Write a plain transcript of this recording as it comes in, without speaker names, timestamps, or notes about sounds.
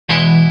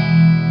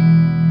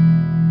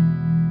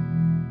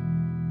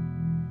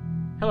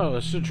Hello,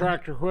 this is the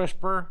Tractor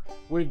Whisperer.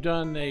 We've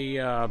done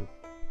the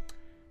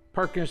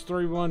Perkins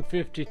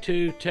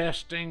 3152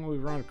 testing.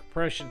 We've run a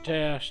compression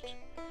test,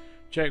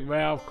 checked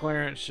valve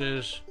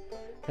clearances,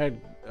 had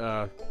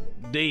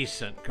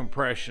decent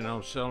compression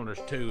on cylinders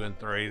 2 and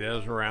 3. That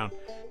was around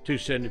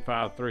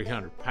 275,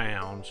 300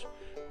 pounds,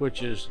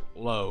 which is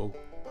low.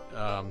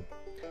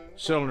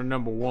 Cylinder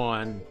number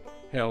 1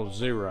 held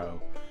 0.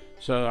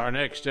 So our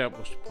next step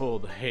was to pull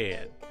the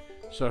head.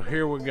 So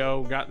here we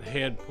go, got the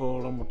head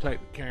pulled. I'm gonna take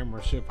the camera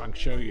and see if I can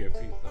show you a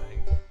few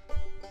things.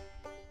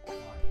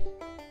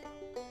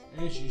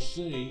 As you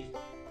see,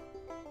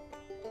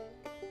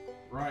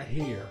 right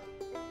here,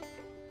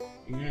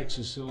 you can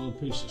actually see a little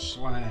piece of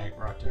slag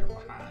right there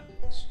behind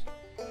it, it's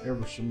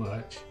ever so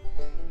much.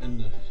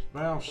 And the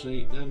valve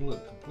seat doesn't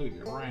look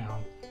completely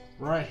round.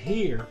 Right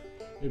here,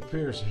 it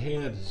appears the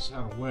head has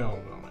had a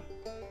weld on it.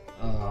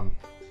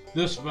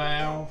 This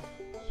valve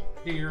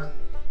here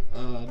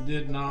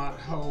did not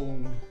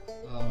hold,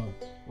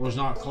 was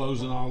not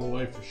closing all the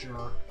way for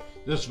sure.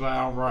 This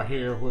valve right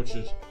here, which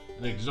is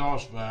an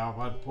exhaust valve,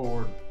 I'd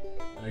poured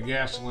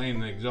gasoline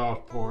in the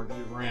exhaust port, it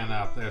ran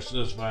out there,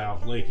 so this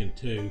valve's leaking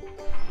too.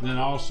 And then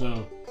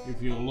also,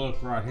 if you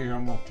look right here,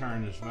 I'm going to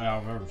turn this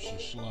valve ever so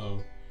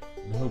slow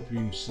and hope you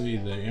can see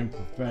the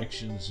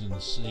imperfections in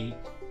the seat.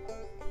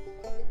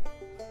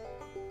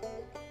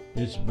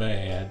 It's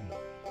bad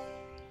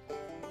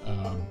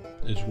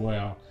as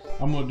well.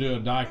 I'm going to do a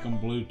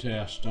Dykem blue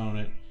test on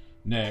it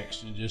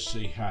next and just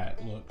see how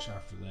it looks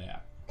after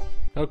that.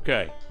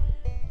 Okay,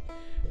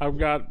 I've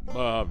got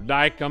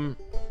Dykem,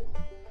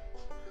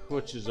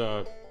 which is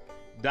a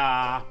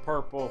dye,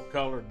 purple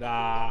colored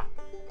dye.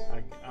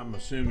 I'm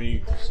assuming you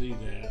can see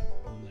that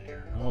on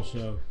there.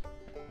 Also,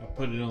 I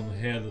put it on the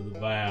head of the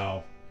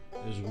valve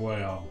as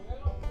well.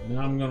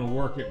 Now I'm going to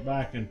work it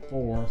back and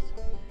forth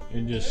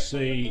and just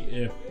see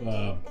if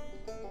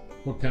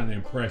what kind of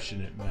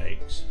impression it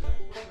makes.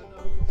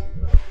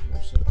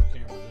 I'll set the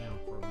camera down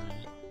for a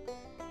minute.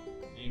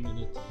 Aim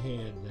it at the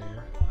head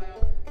there.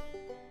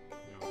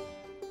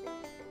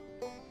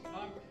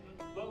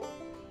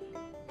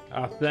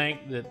 I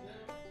think that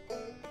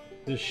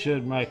this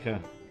should make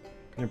an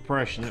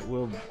impression that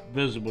we'll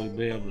visibly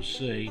be able to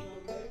see.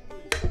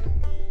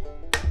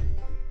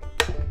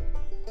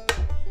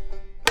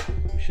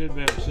 We should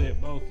be able to see it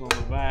both on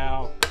the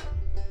valve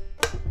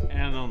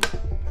and on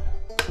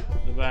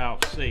the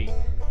valve seat.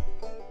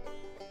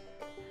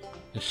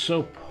 It's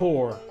so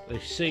poorly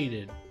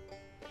seated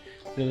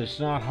that it's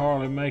not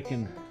hardly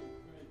making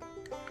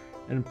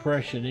an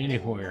impression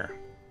anywhere.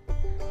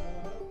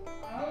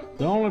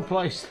 The only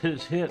place that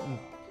it's hitting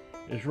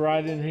is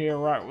right in here,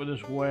 right with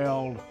this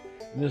weld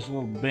and this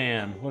little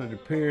bend. What it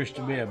appears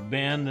to be a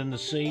bend in the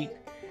seat,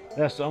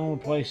 that's the only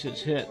place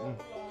it's hitting.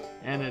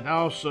 And it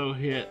also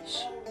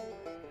hits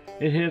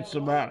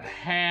about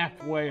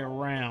halfway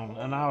around,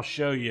 and I'll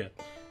show you.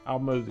 I'll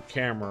move the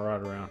camera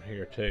right around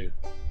here too.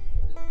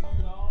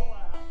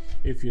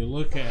 If you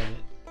look at it,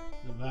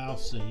 the valve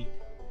seat,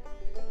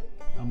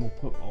 I'm gonna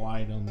put my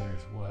light on there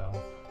as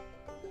well.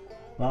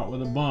 Right where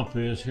the bump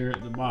is here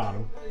at the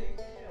bottom,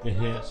 it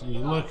hits. And you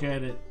look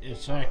at it,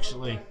 it's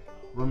actually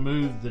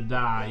removed the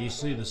dye. You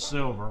see the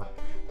silver,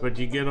 but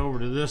you get over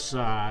to this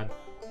side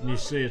and you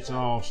see it's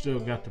all still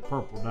got the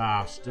purple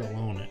dye still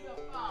on it.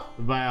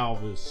 The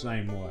valve is the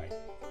same way.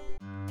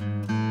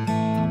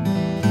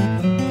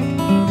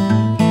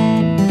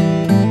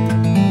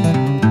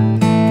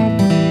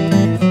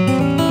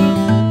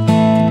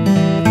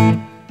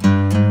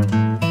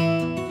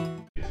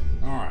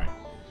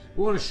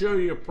 I want to show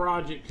you a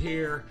project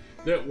here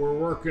that we're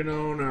working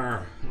on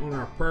our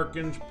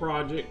Perkins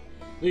project.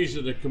 These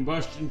are the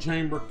combustion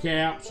chamber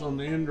caps on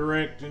the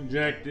indirect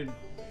injected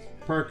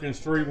Perkins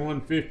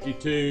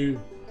 3152.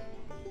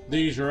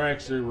 These are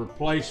actually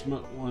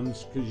replacement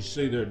ones because you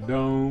see they're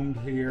domed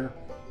here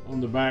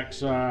on the back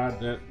side.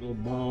 That little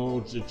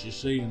bulge that you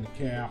see in the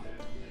cap,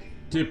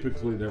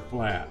 typically they're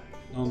flat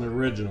on the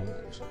original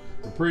ones.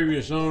 The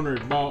previous owner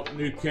had bought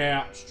new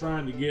caps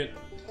trying to get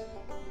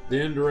the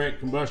indirect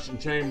combustion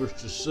chambers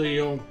to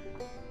seal.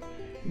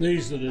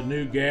 These are the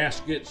new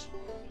gaskets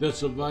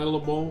that's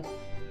available.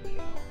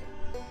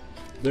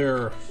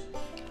 They're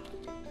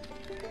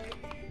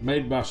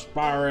made by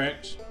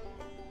Spyrex.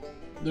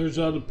 There's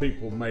other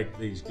people make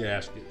these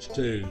gaskets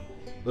too,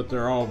 but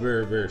they're all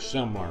very, very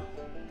similar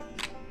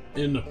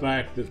in the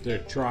fact that they're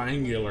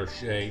triangular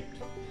shaped.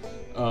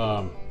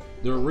 The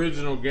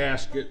original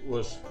gasket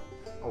was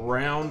a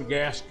round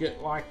gasket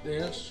like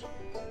this.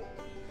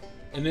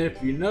 And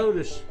if you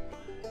notice,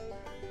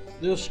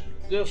 this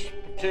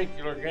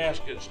particular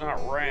gasket's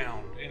not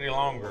round any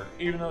longer.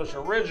 Even though it's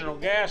original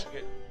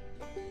gasket,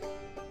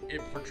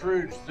 it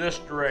protrudes this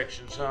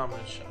direction some.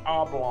 It's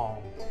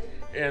oblong.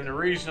 And the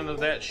reason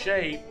of that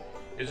shape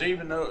is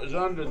even though it was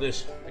under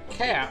this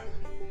cap,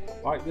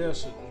 like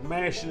this, it was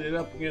mashing it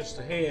up against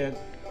the head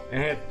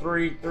and had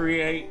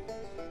 3/8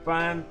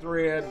 fine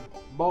thread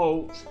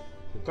bolts,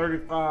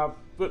 35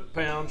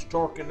 foot-pounds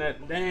torquing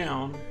that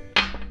down.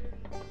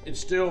 It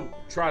still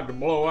tried to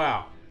blow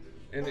out,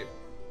 and it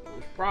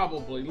was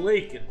probably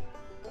leaking.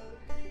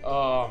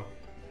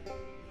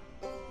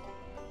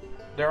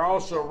 They're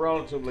also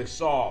relatively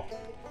soft.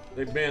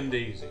 They bend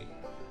easy.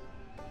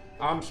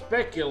 I'm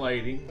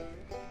speculating,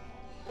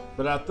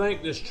 but I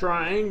think this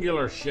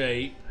triangular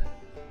shape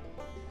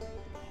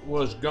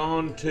was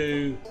gone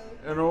to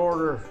in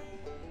order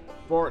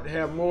for it to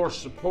have more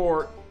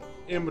support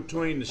in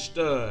between the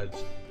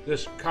studs.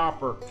 This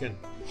copper can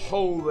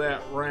hold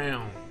that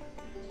round.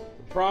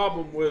 The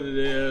problem with it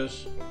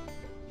is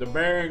the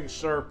bearing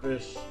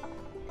surface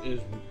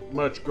is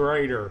much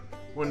greater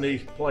when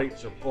these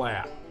plates are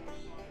flat.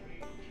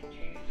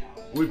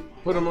 We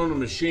put them on the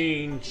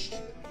machine,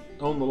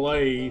 on the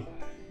lathe.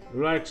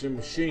 We've actually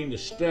machined a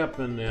step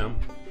in them.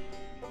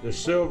 The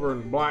silver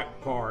and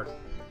black part.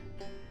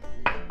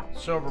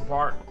 Silver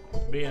part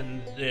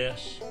being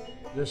this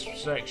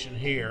section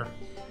here,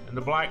 and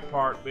the black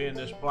part being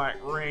this black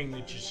ring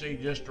that you see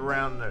just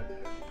around the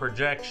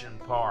projection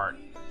part.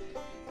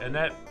 And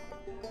that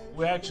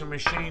we actually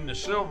machined the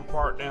silver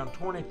part down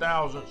 20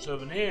 thousandths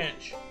of an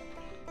inch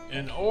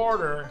in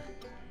order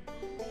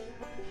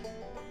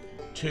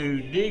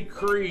to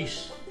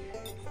decrease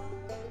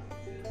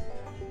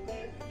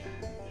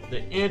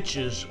the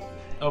inches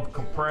of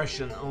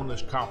compression on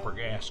this copper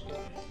gasket.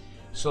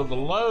 So the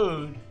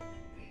load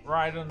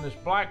right on this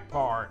black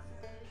part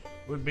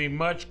would be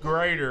much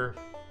greater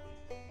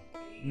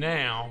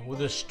now with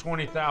this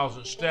 20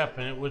 thousandth step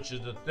in it, which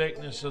is the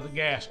thickness of the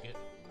gasket,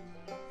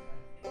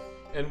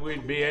 and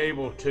we'd be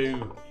able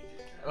to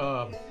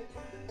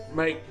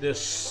make this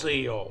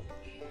seal.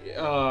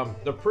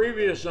 The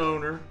previous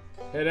owner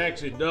had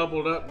actually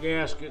doubled up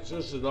gaskets.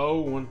 This is the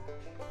old one.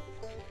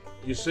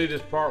 You see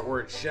this part where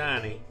it's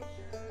shiny.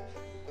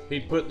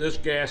 He'd put this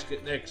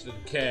gasket next to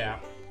the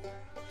cap,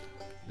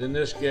 then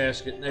this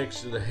gasket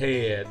next to the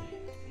head,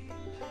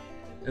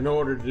 in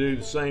order to do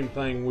the same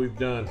thing we've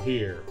done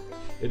here.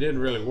 It didn't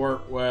really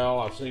work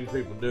well. I've seen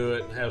people do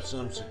it and have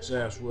some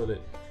success with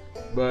it,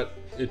 but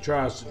it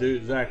tries to do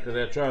exactly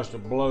that. It tries to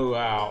blow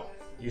out.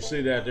 You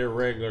see that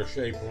irregular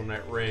shape on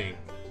that ring.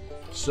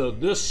 So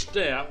this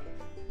step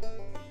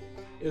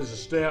is a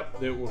step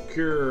that will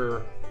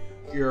cure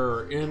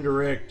your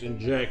indirect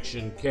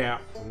injection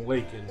cap from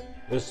leaking.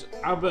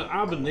 I've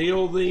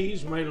annealed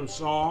these, made them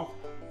soft,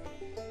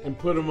 and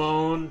put them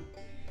on,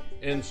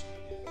 and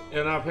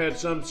I've had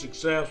some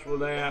success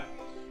with that,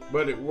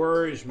 but it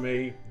worries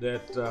me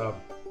that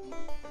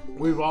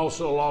we've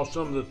also lost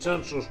some of the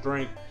tensile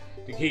strength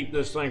to keep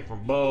this thing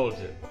from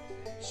bulging.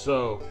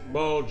 So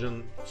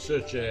bulging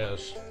such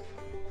as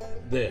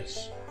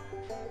this,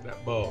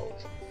 that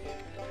bulge,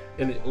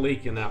 and it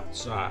leaking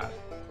outside.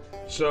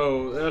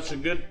 So that's a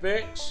good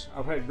fix.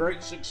 I've had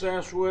great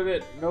success with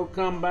it. No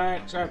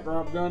comebacks after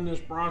I've done this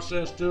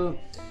process to them.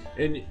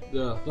 And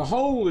the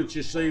hole that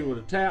you see with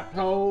a tapped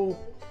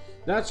hole,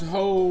 that's a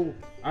hole.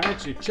 I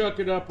actually chuck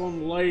it up on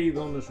the lathe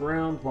on this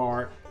round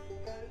part,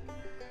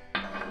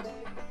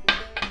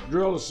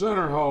 drill a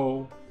center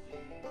hole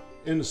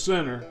in the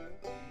center,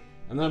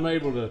 and I'm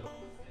able to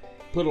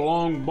put a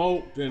long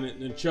bolt in it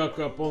and then chuck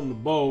up on the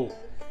bolt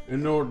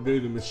in order to do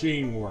the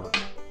machine work.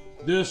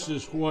 This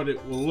is what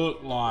it will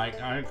look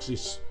like. I actually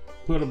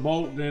put a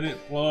bolt in it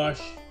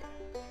flush,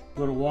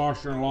 put a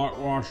washer and lock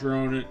washer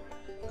on it,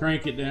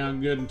 crank it down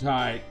good and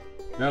tight.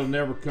 That'll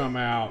never come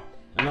out,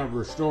 and I've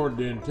restored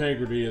the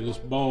integrity of this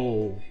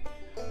bowl.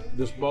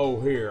 This bowl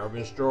here, I've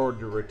restored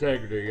the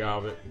integrity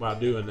of it by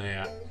doing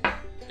that,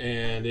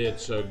 and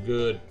it's a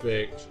good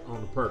fix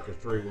on the Perkins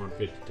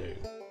 3152.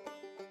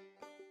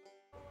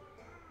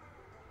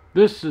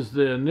 This is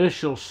the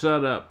initial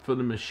setup for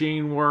the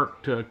machine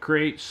work to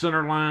create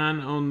center line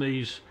on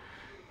these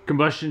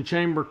combustion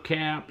chamber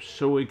caps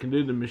so we can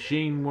do the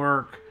machine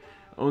work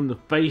on the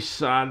face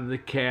side of the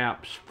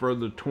caps for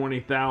the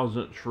 20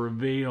 thousandths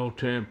reveal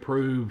to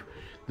improve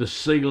the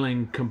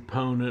sealing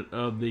component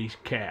of these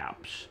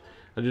caps.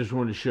 I just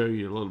wanted to show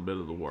you a little bit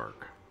of the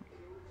work.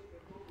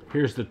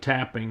 Here's the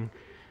tapping,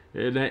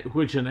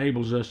 which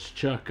enables us to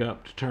chuck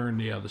up to turn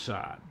the other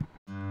side.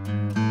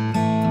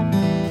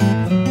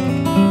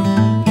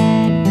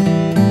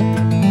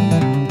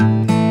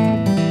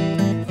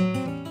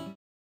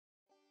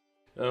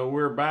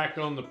 We're back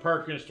on the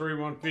Perkins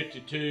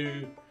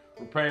 3152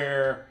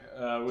 repair.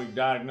 We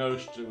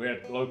diagnosed we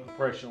had low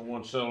compression on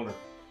one cylinder.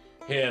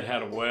 Head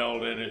had a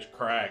weld in it, it's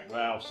cracked,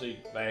 valve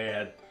seat's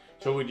bad.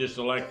 So we just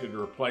elected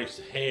to replace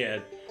the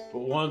head. But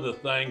one of the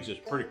things that's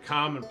pretty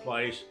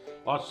commonplace,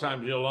 lots of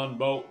times you'll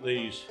unbolt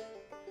these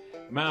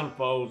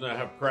manifolds that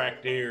have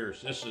cracked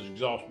ears. This is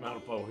exhaust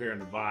manifold here in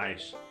the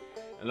vise.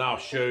 And I'll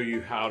show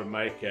you how to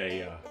make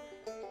a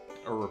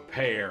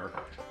repair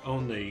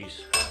on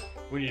these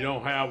when you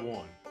don't have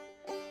one.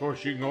 Of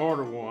course, you can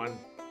order one,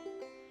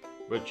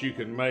 but you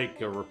can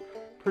make a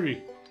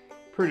pretty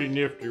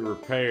nifty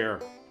repair.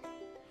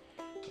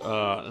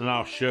 And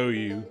I'll show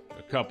you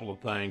a couple of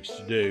things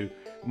to do.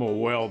 I'm gonna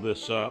weld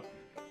this up,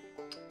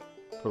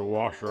 put a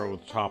washer over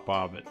the top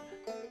of it,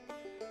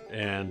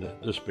 and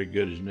this will be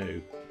good as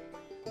new.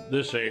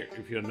 This,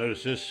 if you'll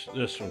notice,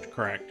 this one's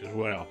cracked as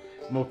well.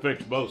 I'm gonna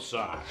fix both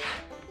sides.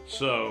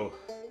 So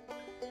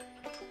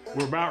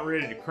we're about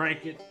ready to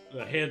crank it.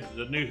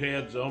 The new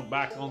head's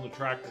back on the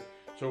tractor,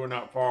 so we're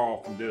not far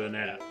off from doing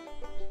that.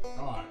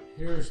 All right,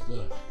 here's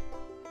the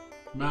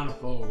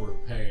manifold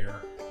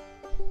repair.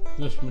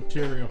 This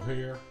material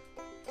here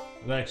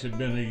has actually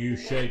been a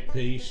U-shaped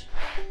piece.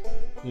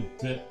 It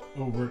fit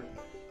over it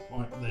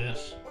like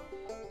this.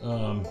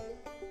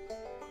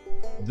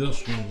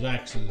 This one's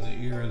actually the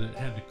ear that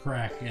had the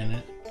crack in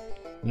it.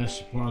 And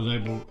this I was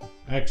able to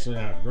actually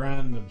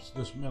grind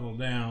this metal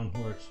down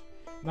where it's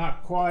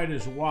not quite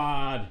as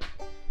wide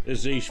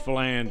as these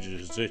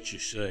flanges that you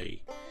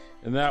see.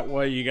 And that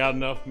way you got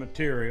enough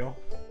material.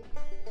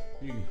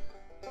 You can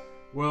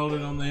weld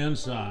it on the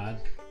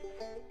inside,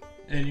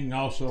 and you can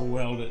also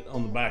weld it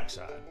on the back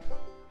side,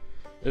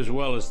 as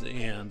well as the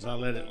ends. I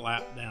let it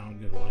lap down a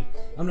good way.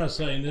 I'm not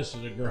saying this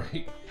is a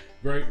great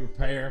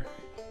repair,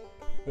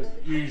 but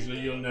usually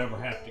you'll never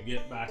have to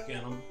get back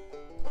in them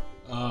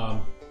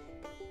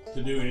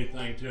to do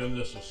anything to them.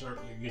 This will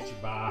certainly get you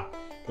by.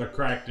 They're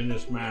cracked in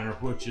this manner,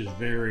 which is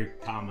very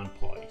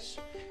commonplace.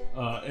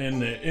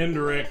 And the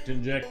indirect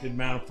injected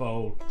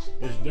manifold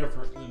is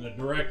different than the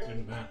direct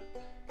manifold.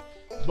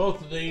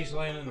 Both of these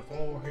laying on the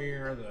floor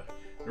here are the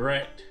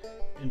direct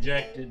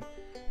injected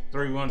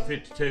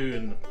 3152,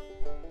 and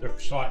they're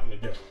slightly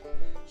different.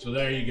 So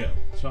there you go.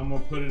 So I'm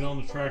gonna put it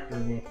on the tractor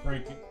and we'll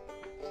crank it.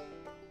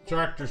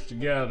 Tractor's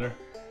together.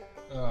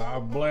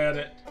 I've bled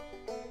it.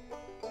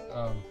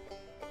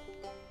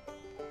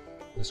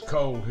 It's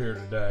cold here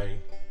today.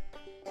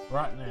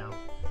 Right now,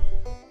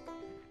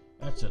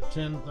 that's a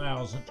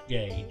 10,000th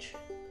gauge,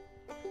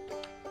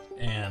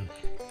 and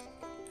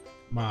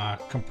my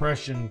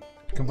combustion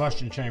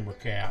chamber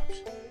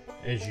caps,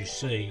 as you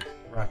see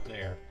right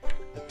there,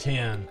 the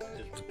 10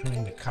 is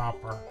between the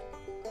copper.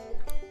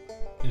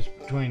 It's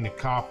between the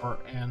copper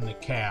and the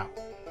cap.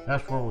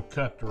 That's where we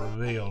cut the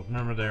reveals.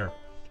 Remember there,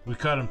 we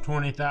cut them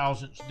 20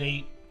 thousandths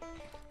deep.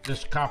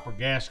 This copper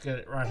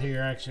gasket right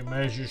here actually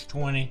measures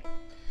 20.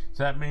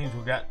 So that means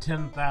we got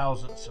 10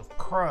 thousandths of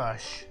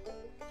crush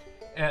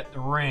at the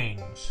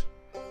rings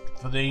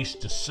for these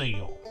to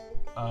seal.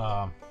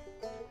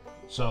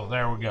 So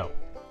there we go.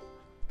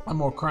 I'm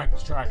gonna crank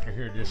the tractor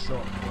here just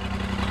shortly.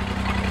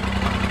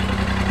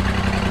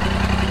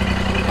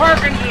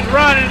 Perkins is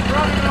running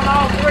on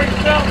all 3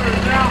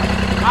 cylinders now.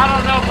 I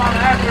don't know if I'm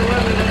happy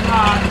with it or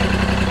not.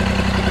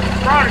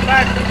 Brought it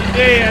back from the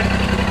dead.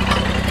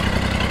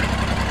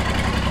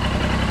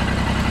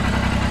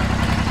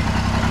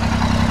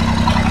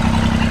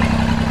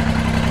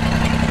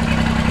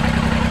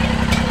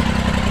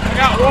 I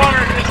got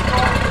water just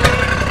going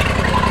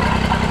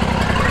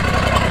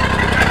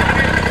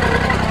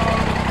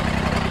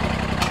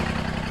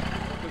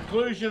through. The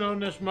conclusion on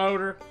this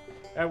motor,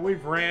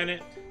 we've ran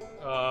it.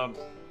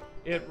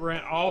 It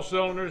ran all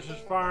cylinders is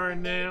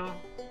firing now.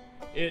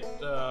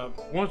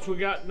 Once we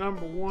got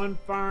number 1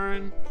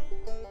 firing,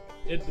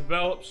 it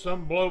developed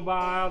some blow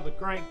by out of the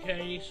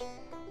crankcase.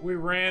 We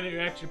ran it,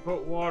 actually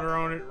put water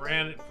on it,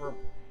 ran it for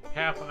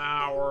half an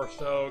hour or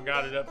so,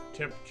 got it up to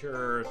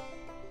temperature.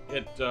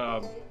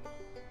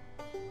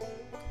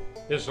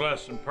 It's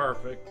less than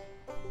perfect,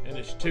 and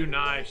it's too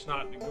nice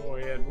not to go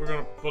ahead. We're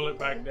going to pull it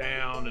back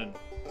down and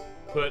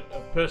put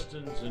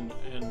pistons and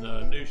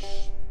new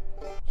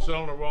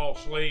cylinder wall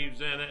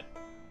sleeves in it.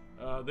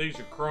 These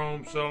are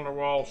chrome cylinder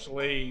wall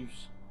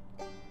sleeves.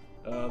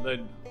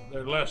 They're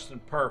less than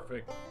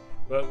perfect,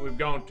 but we've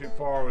gone too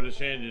far with this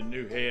engine,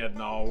 new head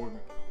and all.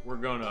 We're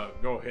going to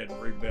go ahead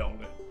and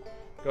rebuild it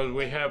because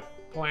we have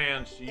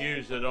plans to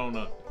use it on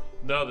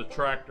another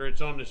tractor.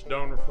 It's on this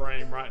donor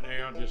frame right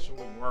now just so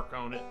we can work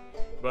on it,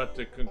 but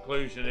the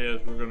conclusion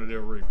is we're going to do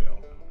a rebuild.